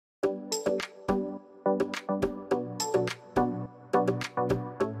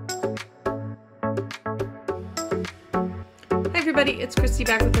everybody, it's Christy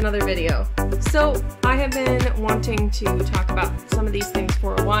back with another video. So I have been wanting to talk about some of these things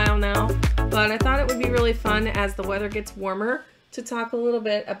for a while now, but I thought it would be really fun as the weather gets warmer to talk a little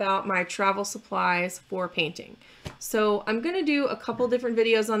bit about my travel supplies for painting. So I'm going to do a couple different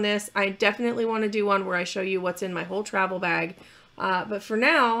videos on this. I definitely want to do one where I show you what's in my whole travel bag, but for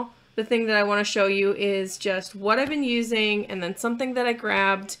now the thing that I want to show you is just what I've been using and then something that I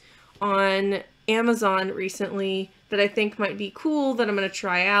grabbed on Amazon recently that I think might be cool that I'm going to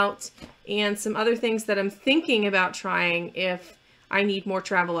try out, and some other things that I'm thinking about trying if I need more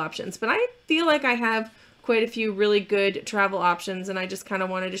travel options. But I feel like I have quite a few really good travel options, and I just kind of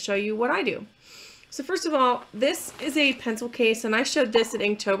wanted to show you what I do. So first of all, this is a pencil case, and I showed this at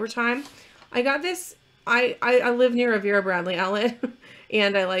Inktober time. I got this, I live near a Vera Bradley outlet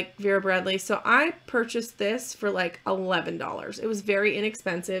and I like Vera Bradley, so I purchased this for like $11. It was very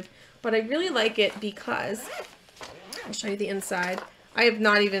inexpensive, but I really like it because, I'll show you the inside. I have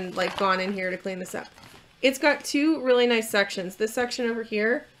not even like gone in here to clean this up. It's got two really nice sections. This section over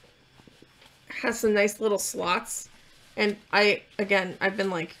here has some nice little slots, and I've been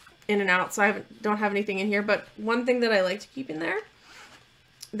like in and out, so don't have anything in here, but one thing that I like to keep in there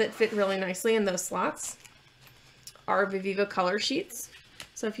that fit really nicely in those slots are Viviva Colorsheets.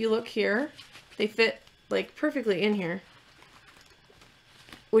 So if you look here, they fit like perfectly in here,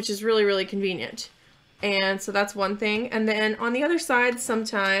 which is really, really convenient. And so that's one thing. And then on the other side,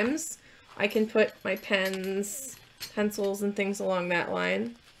 sometimes I can put my pens, pencils, and things along that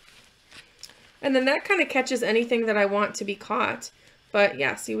line. And then that kind of catches anything that I want to be caught. But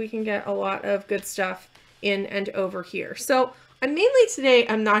yeah, see, we can get a lot of good stuff in and over here. So I'm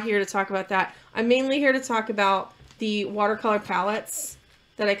not here to talk about that. I'm mainly here to talk about the watercolor palettes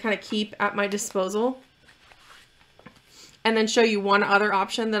that I kind of keep at my disposal, and then show you one other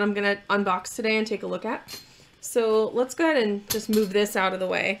option that I'm going to unbox today and take a look at. So let's go ahead and just move this out of the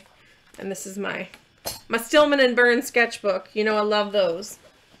way. And this is my Stillman and Burns sketchbook. You know, I love those.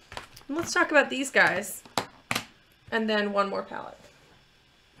 And let's talk about these guys. And then one more palette.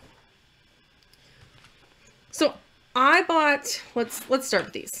 So I bought, let's start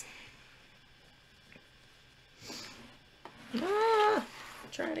with these.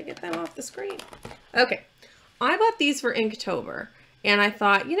 Trying to get them off the screen. Okay. I bought these for Inktober, and I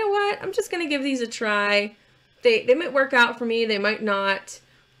thought, you know what, I'm just going to give these a try. They might work out for me, they might not.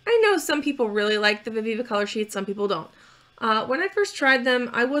 I know some people really like the Viviva Colorsheets, some people don't. When I first tried them,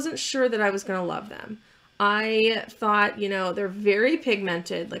 I wasn't sure that I was going to love them. I thought, you know, they're very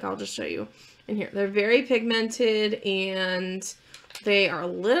pigmented, like I'll just show you in here. They're very pigmented, and they are a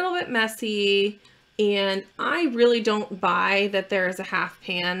little bit messy, and I really don't buy that there is a half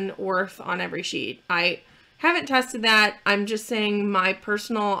pan worth on every sheet. I haven't tested that. I'm just saying my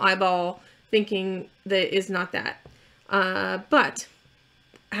personal eyeball thinking that is not that. But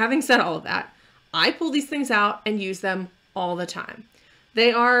having said all of that, I pull these things out and use them all the time.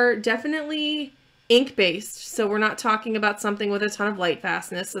 They are definitely ink-based, so we're not talking about something with a ton of light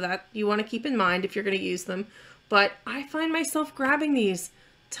fastness, so that you want to keep in mind if you're going to use them. But I find myself grabbing these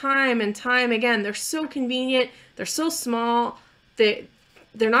time and time again. They're so convenient. They're so small.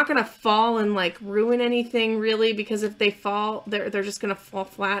 They're not going to fall and like ruin anything really, because if they fall, they're just going to fall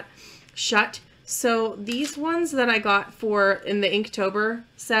flat shut. So these ones that I got in the Inktober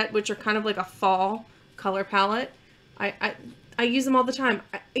set, which are kind of like a fall color palette, I use them all the time.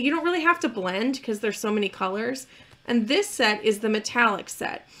 You don't really have to blend because there's so many colors. And this set is the metallic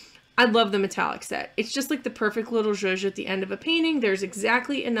set. I love the metallic set. It's just like the perfect little zhuzh at the end of a painting. There's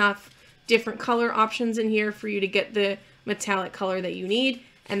exactly enough different color options in here for you to get the metallic color that you need.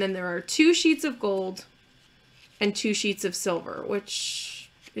 And then there are 2 sheets of gold and 2 sheets of silver, which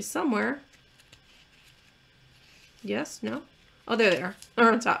is somewhere. Yes? No? Oh, there they are.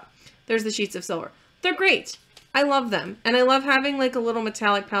 Or on top. There's the sheets of silver. They're great. I love them. And I love having like a little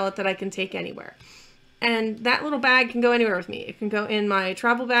metallic palette that I can take anywhere. And that little bag can go anywhere with me. It can go in my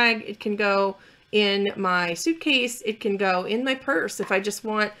travel bag. It can go in my suitcase. It can go in my purse if I just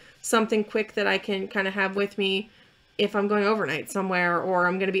want something quick that I can kind of have with me if I'm going overnight somewhere or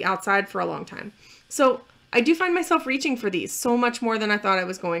I'm going to be outside for a long time. So I do find myself reaching for these so much more than I thought I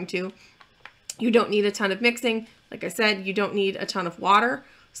was going to. You don't need a ton of mixing. Like I said, you don't need a ton of water.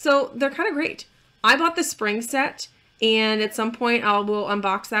 So they're kind of great. I bought the spring set, and at some point I will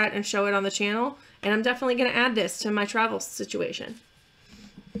unbox that and show it on the channel. And I'm definitely going to add this to my travel situation.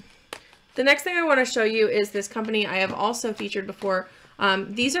 The next thing I want to show you is this company I have also featured before.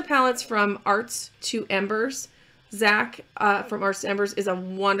 These are palettes from Arts to Embers. Zach from Arts to Embers is a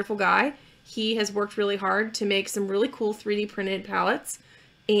wonderful guy. He has worked really hard to make some really cool 3D printed palettes,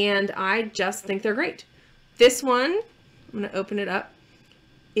 and I just think they're great. This one I'm going to open it up,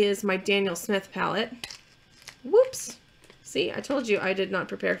 is my Daniel Smith palette. Whoops. See, I told you I did not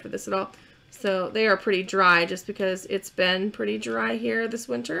prepare for this at all. So they are pretty dry just because it's been pretty dry here this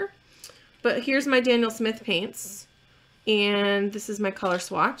winter. But here's my Daniel Smith paints. And this is my color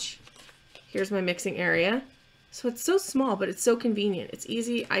swatch. Here's my mixing area. So it's so small, but it's so convenient. It's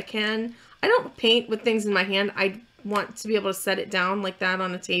easy. I don't paint with things in my hand. I want to be able to set it down like that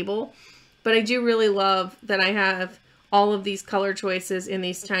on a table. But I do really love that I have all of these color choices in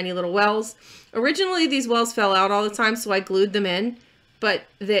these tiny little wells. Originally, these wells fell out all the time, so I glued them in. But,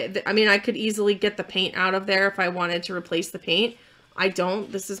 I mean, I could easily get the paint out of there if I wanted to replace the paint. I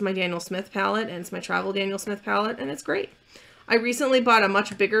don't. This is my Daniel Smith palette, and it's my travel Daniel Smith palette, and it's great. I recently bought a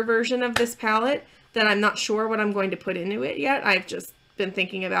much bigger version of this palette that I'm not sure what I'm going to put into it yet. I've just been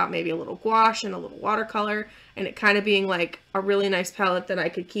thinking about maybe a little gouache and a little watercolor, and it kind of being like a really nice palette that I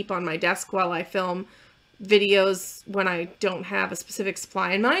could keep on my desk while I film videos when I don't have a specific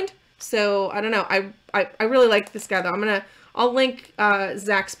supply in mind. So I don't know. I really like this guy though. I'll link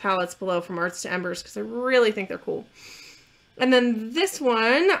Zach's palettes below from Arts to Embers because I really think they're cool. And then this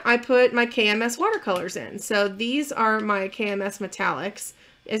one, I put my KMS watercolors in. So these are my KMS metallics.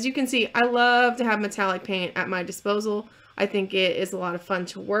 As you can see, I love to have metallic paint at my disposal. I think it is a lot of fun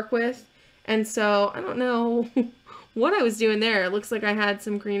to work with. And so I don't know what I was doing there. It looks like I had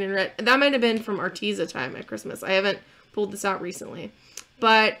some green and red. That might have been from Arteza time at Christmas. I haven't pulled this out recently.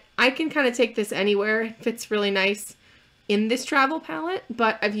 But I can kind of take this anywhere. It fits really nice in this travel palette,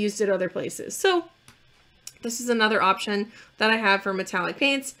 but I've used it other places. So this is another option that I have for metallic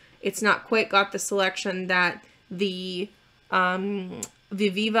paints. It's not quite got the selection that the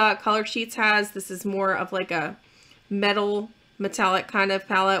Viviva Colorsheets has. This is more of like a metal metallic kind of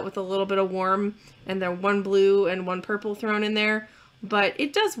palette with a little bit of warm, and then one blue and one purple thrown in there. But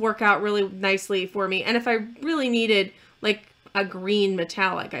it does work out really nicely for me. And if I really needed like a green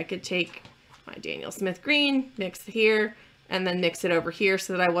metallic, I could take my Daniel Smith green, mix it here, and then mix it over here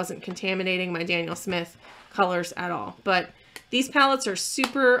so that I wasn't contaminating my Daniel Smith colors at all. But these palettes are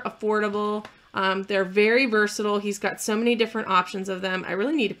super affordable. They're very versatile. He's got so many different options of them. I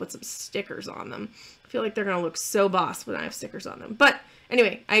really need to put some stickers on them. I feel like they're going to look so boss when I have stickers on them. But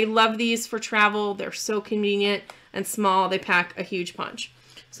anyway, I love these for travel. They're so convenient and small. They pack a huge punch.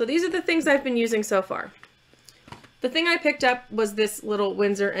 So these are the things I've been using so far. The thing I picked up was this little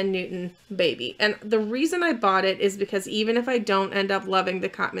Winsor and Newton baby. And the reason I bought it is because even if I don't end up loving the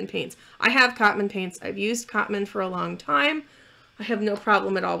Cotman paints, I have Cotman paints. I've used Cotman for a long time. I have no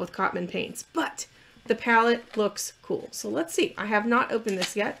problem at all with Cotman paints, but the palette looks cool. So let's see. I have not opened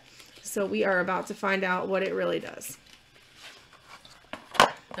this yet, so we are about to find out what it really does.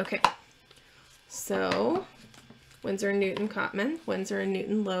 Okay, so Winsor and Newton Cotman, Winsor and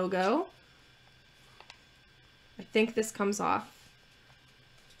Newton logo. I think this comes off.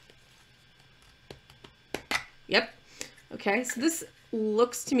 Yep. Okay, so this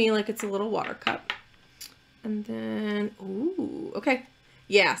looks to me like it's a little water cup. And then, ooh, okay.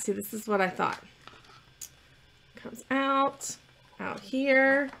 Yeah, see, this is what I thought. Comes out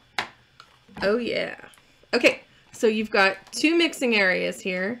here. Oh, yeah. Okay, so you've got two mixing areas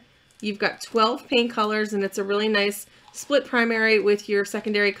here. You've got 12 paint colors, and it's a really nice split primary with your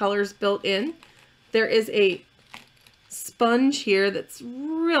secondary colors built in. There is a sponge here that's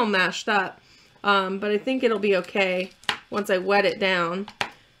real mashed up, but I think it'll be okay once I wet it down.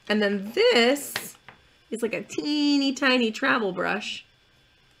 And then this is like a teeny tiny travel brush.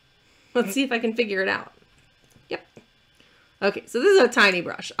 Let's see if I can figure it out. Yep. Okay, so this is a tiny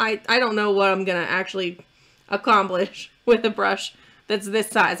brush. I don't know what I'm gonna actually accomplish with a brush that's this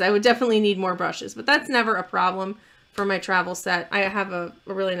size. I would definitely need more brushes, but that's never a problem for my travel set. I have a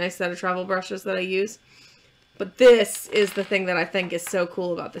really nice set of travel brushes that I use. But this is the thing that I think is so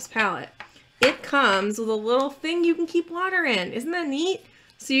cool about this palette. It comes with a little thing you can keep water in. Isn't that neat?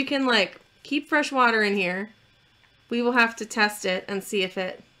 So you can like keep fresh water in here. We will have to test it and see if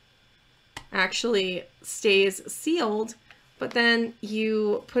it actually stays sealed. But then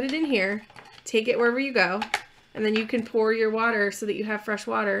you put it in here, take it wherever you go, and then you can pour your water so that you have fresh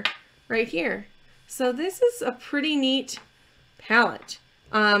water right here. So this is a pretty neat palette.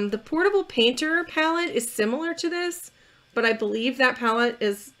 The Portable Painter palette is similar to this, but I believe that palette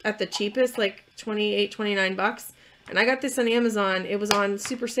is at the cheapest, like 28, 29 bucks. And I got this on Amazon. It was on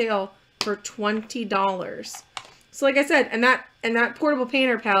super sale for $20. So like I said, and that Portable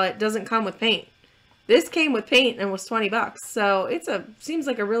Painter palette doesn't come with paint. This came with paint and was 20 bucks. So seems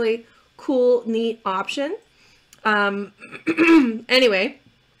like a really cool, neat option. Anyway,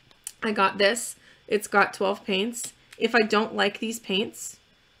 I got this. It's got 12 paints. If I don't like these paints,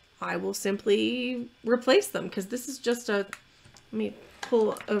 I will simply replace them, because this is just a, let me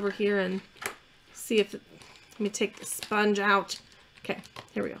pull over here and see if, let me take the sponge out. Okay,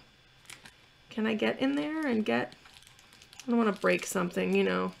 here we go. Can I get in there and get, I don't want to break something, you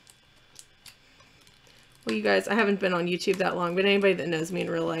know. Well, you guys, I haven't been on YouTube that long, but anybody that knows me in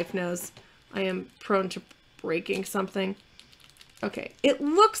real life knows I am prone to breaking something. Okay, it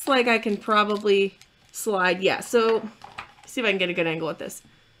looks like I can probably slide. Yeah, so see if I can get a good angle at this.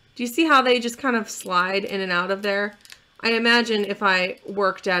 Do you see how they just kind of slide in and out of there? I imagine if I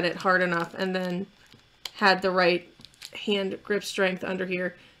worked at it hard enough and then had the right hand grip strength under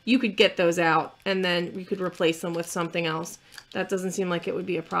here, you could get those out and then you could replace them with something else. That doesn't seem like it would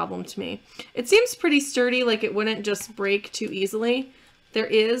be a problem to me. It seems pretty sturdy, like it wouldn't just break too easily. There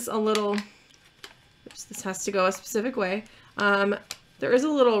is a little, oops, this has to go a specific way. There is a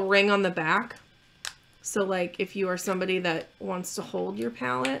little ring on the back. So like if you are somebody that wants to hold your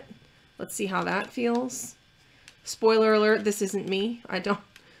palette, let's see how that feels. Spoiler alert, this isn't me. I don't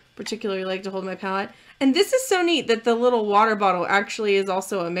particularly like to hold my palette. And this is so neat that the little water bottle actually is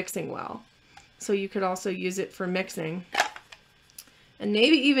also a mixing well. So you could also use it for mixing. And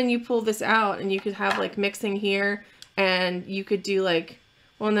maybe even you pull this out and you could have like mixing here, and you could do like,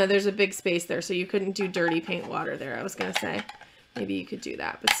 well no, there's a big space there, so you couldn't do dirty paint water there, I was gonna say. Maybe you could do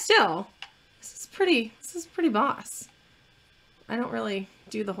that, but still, this is pretty boss. I don't really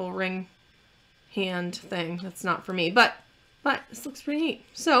do the whole ring hand thing. That's not for me, but this looks pretty neat.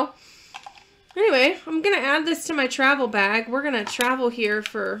 So anyway, I'm gonna add this to my travel bag. We're gonna travel here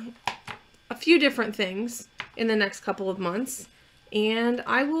for a few different things in the next couple of months, and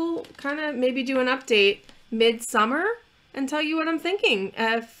I will kind of maybe do an update mid-summer and tell you what I'm thinking.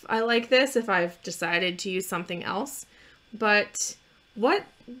 If I like this, if I've decided to use something else. But what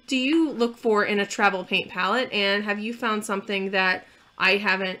do you look for in a travel paint palette, and have you found something that I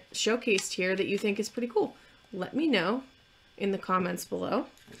haven't showcased here that you think is pretty cool? Let me know in the comments below.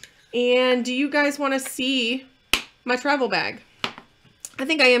 And do you guys want to see my travel bag? I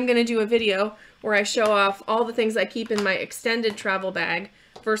think I am going to do a video where I show off all the things I keep in my extended travel bag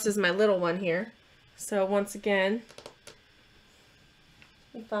versus my little one here. So once again,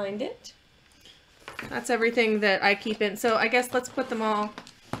 let me find it. That's everything that I keep in. So I guess let's put them all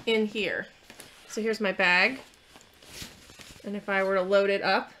in here. So here's my bag. And if I were to load it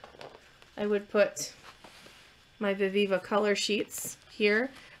up, I would put my Viviva Colorsheets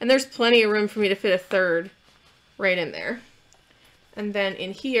here. And there's plenty of room for me to fit a third right in there. And then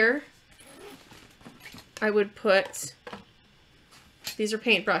in here, I would put, these are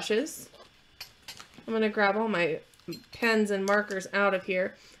paint brushes. I'm going to grab all my pens and markers out of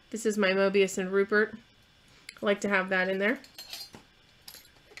here. This is my Mobius and Rupert. I like to have that in there.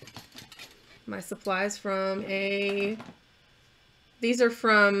 My supplies from these are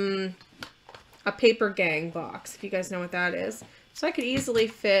from a Paper Gang box, if you guys know what that is. So I could easily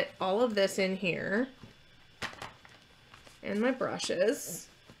fit all of this in here. And my brushes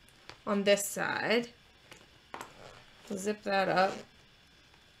on this side. Zip that up.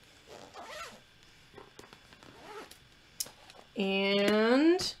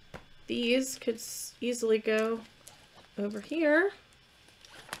 And these could easily go over here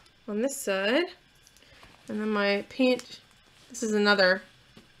on this side. And then my paint, this is another,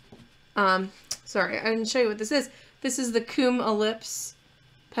 sorry, I didn't show you what this is. This is the Coom Ellipse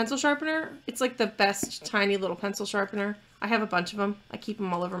pencil sharpener. It's like the best tiny little pencil sharpener. I have a bunch of them. I keep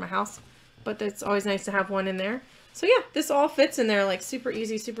them all over my house, but it's always nice to have one in there. So yeah, this all fits in there like super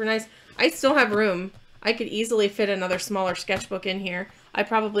easy, super nice. I still have room. I could easily fit another smaller sketchbook in here. I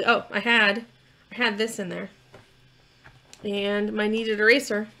probably, oh, I had this in there. And my kneaded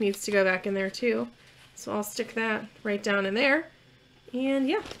eraser needs to go back in there too. So I'll stick that right down in there. And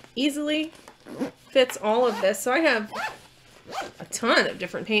yeah, easily fits all of this. So I have a ton of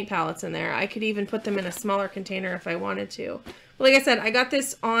different paint palettes in there. I could even put them in a smaller container if I wanted to. But like I said, I got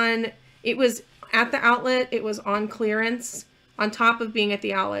this on, it was at the outlet, it was on clearance, on top of being at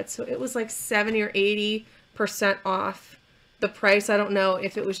the outlet. So it was like 70 or 80% off the price. I don't know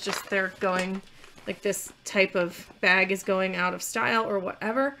if it was just they're going, like this type of bag is going out of style or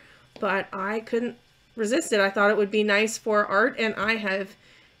whatever, but I couldn't resist it. I thought it would be nice for art, and I have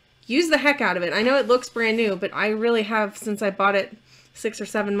used the heck out of it. I know it looks brand new, but I really have, since I bought it 6 or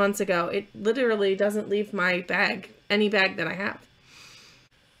 7 months ago. It literally doesn't leave my bag, any bag that I have.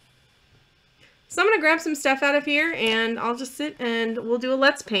 So I'm going to grab some stuff out of here, and I'll just sit and we'll do a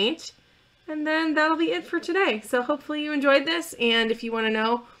Let's Paint, and then that'll be it for today. So hopefully you enjoyed this, and if you want to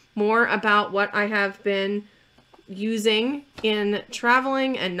know more about what I have been using in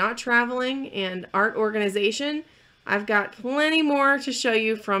traveling and not traveling and art organization, I've got plenty more to show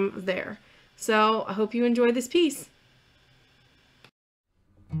you from there. So I hope you enjoy this piece.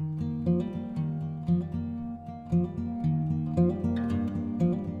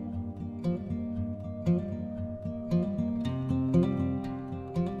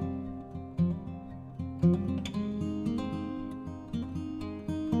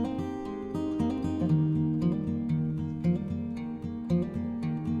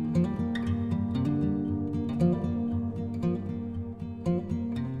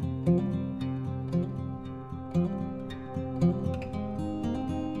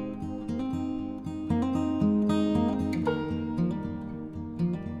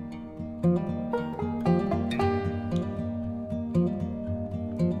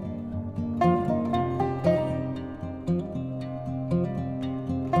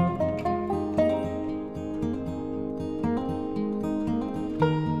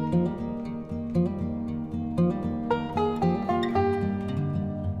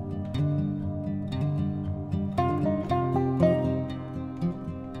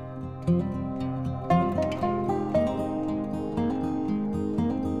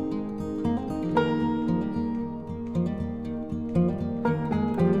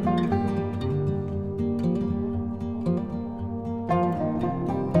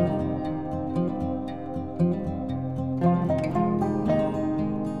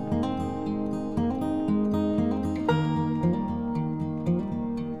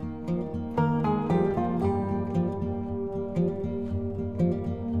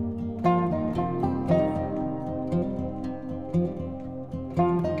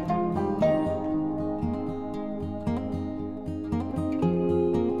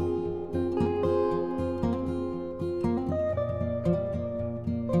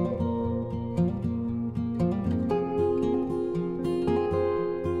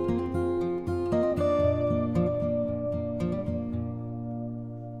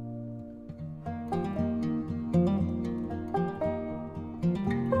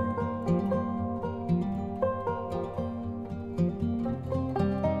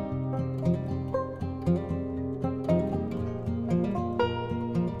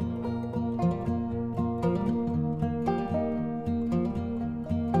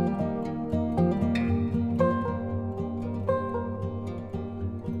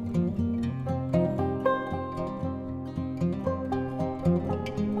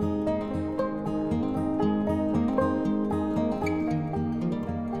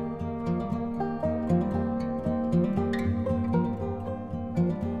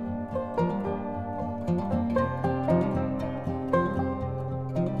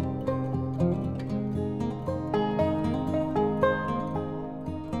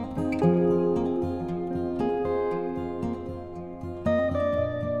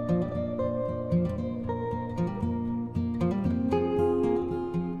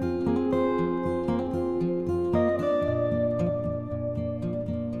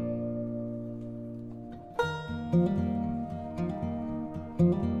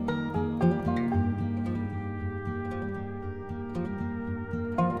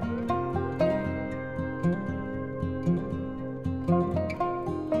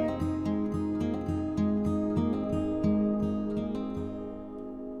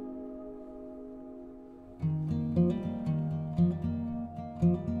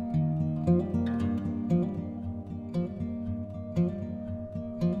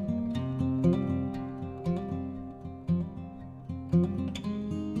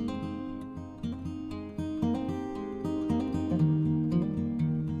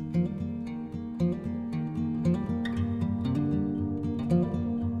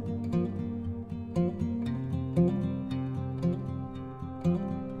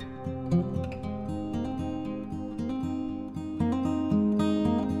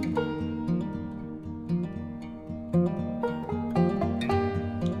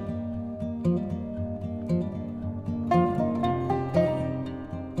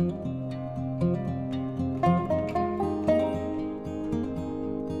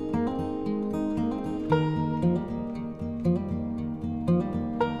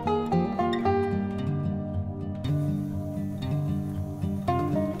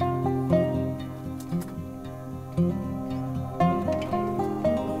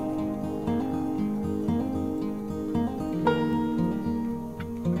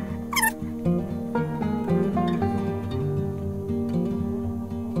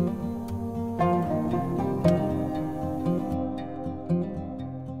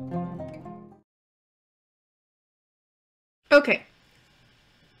 Okay,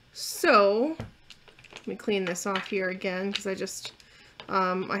 so let me clean this off here again because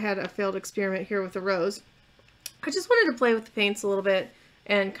I had a failed experiment here with the rose. I just wanted to play with the paints a little bit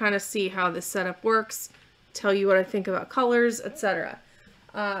and kind of see how this setup works, tell you what I think about colors, etc.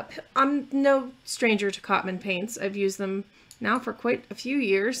 I'm no stranger to Cotman paints. I've used them now for quite a few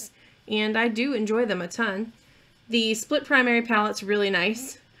years, and I do enjoy them a ton. The split primary palette's really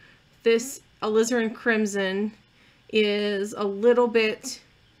nice. This alizarin crimson is a little bit,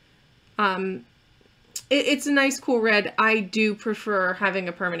 it's a nice cool red. I do prefer having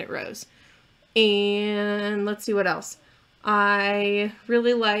a permanent rose. And let's see what else. I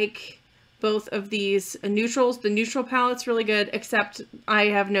really like both of these neutrals. The neutral palette's really good, except I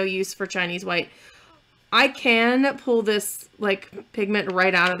have no use for Chinese white. I can pull this like pigment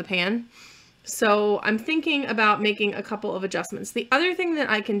right out of the pan. So I'm thinking about making a couple of adjustments. The other thing that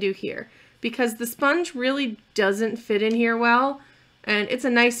I can do here, because the sponge really doesn't fit in here well, and it's a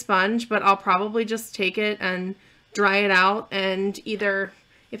nice sponge, but I'll probably just take it and dry it out, and either,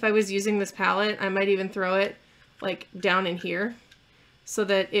 if I was using this palette, I might even throw it like down in here so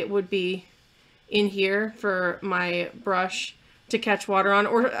that it would be in here for my brush to catch water on,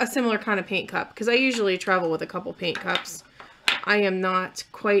 or a similar kind of paint cup, because I usually travel with a couple paint cups. I am not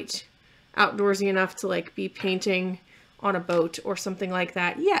quite outdoorsy enough to like be painting on a boat or something like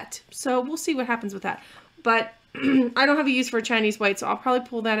that yet, so we'll see what happens with that. But I don't have a use for a Chinese white, so I'll probably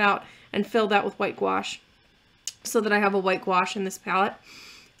pull that out and fill that with white gouache so that I have a white gouache in this palette.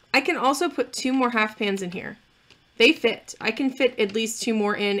 I can also put 2 more half pans in here. They fit. I can fit at least 2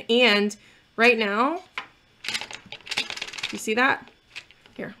 more in, and right now, you see that?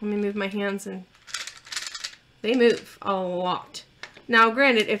 Here, let me move my hands, and they move a lot. Now,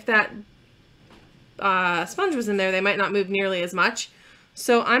 granted, if that sponge was in there, they might not move nearly as much.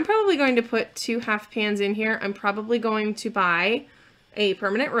 So I'm probably going to put 2 half pans in here. I'm probably going to buy a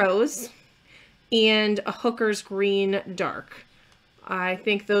permanent rose and a Hooker's Green Dark. I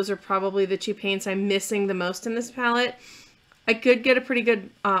think those are probably the 2 paints I'm missing the most in this palette. I could get a pretty good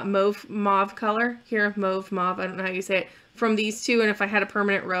mauve color here, mauve, I don't know how you say it, from these 2, and if I had a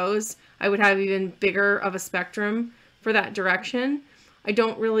permanent rose, I would have even bigger of a spectrum for that direction. I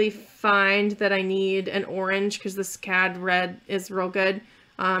don't really find that I need an orange because this cad red is real good.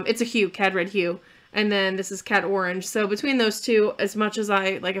 It's a hue, cad red hue, and then this is cad orange. So between those 2, as much as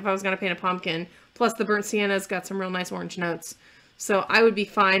I, like if I was going to paint a pumpkin, plus the burnt sienna's got some real nice orange notes. So I would be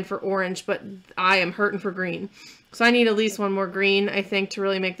fine for orange, but I am hurting for green. So I need at least 1 more green, I think, to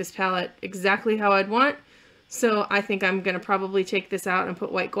really make this palette exactly how I'd want. So I think I'm going to probably take this out and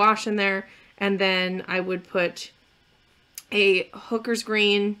put white gouache in there, and then I would put a Hooker's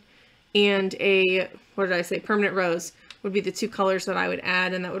Green and a, what did I say, permanent rose would be the 2 colors that I would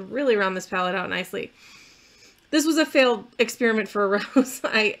add, and that would really round this palette out nicely. This was a failed experiment for a rose.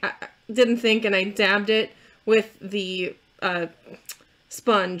 I didn't think, and I dabbed it with the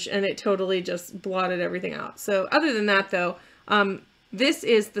sponge, and it totally just blotted everything out. So other than that, though, this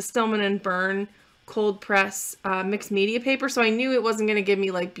is the Stillman & Burn cold press mixed media paper, so I knew it wasn't going to give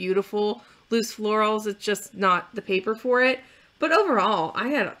me like beautiful loose florals. It's just not the paper for it. But overall, I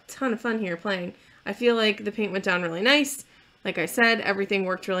had a ton of fun here playing. I feel like the paint went down really nice. Like I said, everything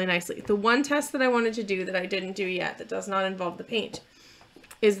worked really nicely. The one test that I wanted to do that I didn't do yet, that does not involve the paint,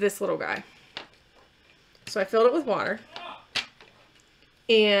 is this little guy. So I filled it with water.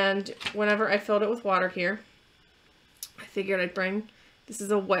 And whenever I filled it with water here, I figured I'd bring, this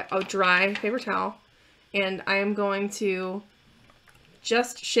is a dry paper towel, and I am going to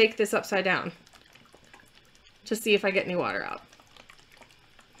just shake this upside down to see if I get any water out.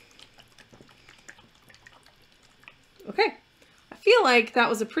 Okay, I feel like that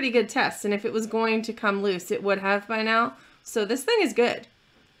was a pretty good test, and if it was going to come loose, it would have by now. So this thing is good.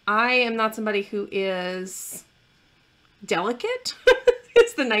 I am not somebody who is delicate,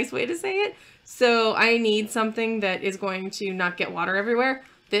 is the nice way to say it. So I need something that is going to not get water everywhere.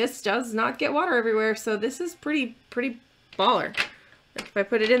 This does not get water everywhere, so this is pretty baller. If I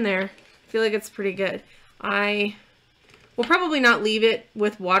put it in there, I feel like it's pretty good. I will probably not leave it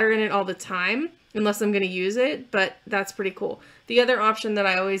with water in it all the time unless I'm going to use it, but that's pretty cool. The other option that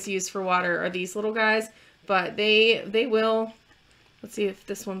I always use for water are these little guys, but they will, let's see if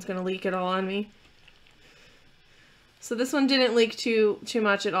this one's going to leak at all on me. So this one didn't leak too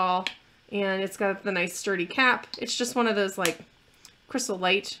much at all, and it's got the nice sturdy cap. It's just one of those like Crystal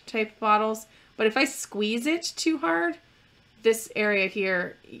Light type bottles, but if I squeeze it too hard, this area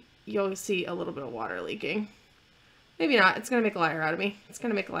here, you'll see a little bit of water leaking. Maybe not. It's going to make a liar out of me. It's going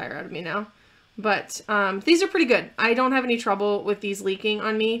to make a liar out of me now. But these are pretty good. I don't have any trouble with these leaking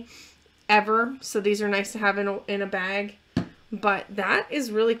on me ever. So these are nice to have in a bag. But that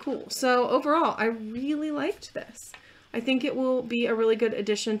is really cool. So overall, I really liked this. I think it will be a really good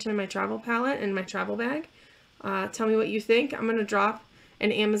addition to my travel palette and my travel bag. Tell me what you think. I'm going to drop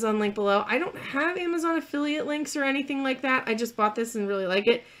an Amazon link below. I don't have Amazon affiliate links or anything like that. I just bought this and really like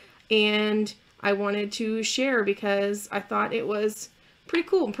it. And I wanted to share because I thought it was pretty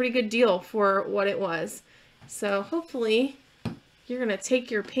cool and pretty good deal for what it was. So hopefully you're going to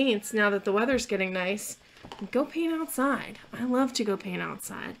take your paints now that the weather's getting nice and go paint outside. I love to go paint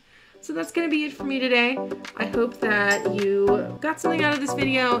outside. So that's going to be it for me today. I hope that you got something out of this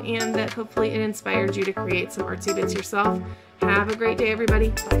video and that hopefully it inspired you to create some artsy bits yourself. Have a great day, everybody.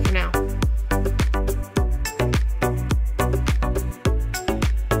 Bye for now.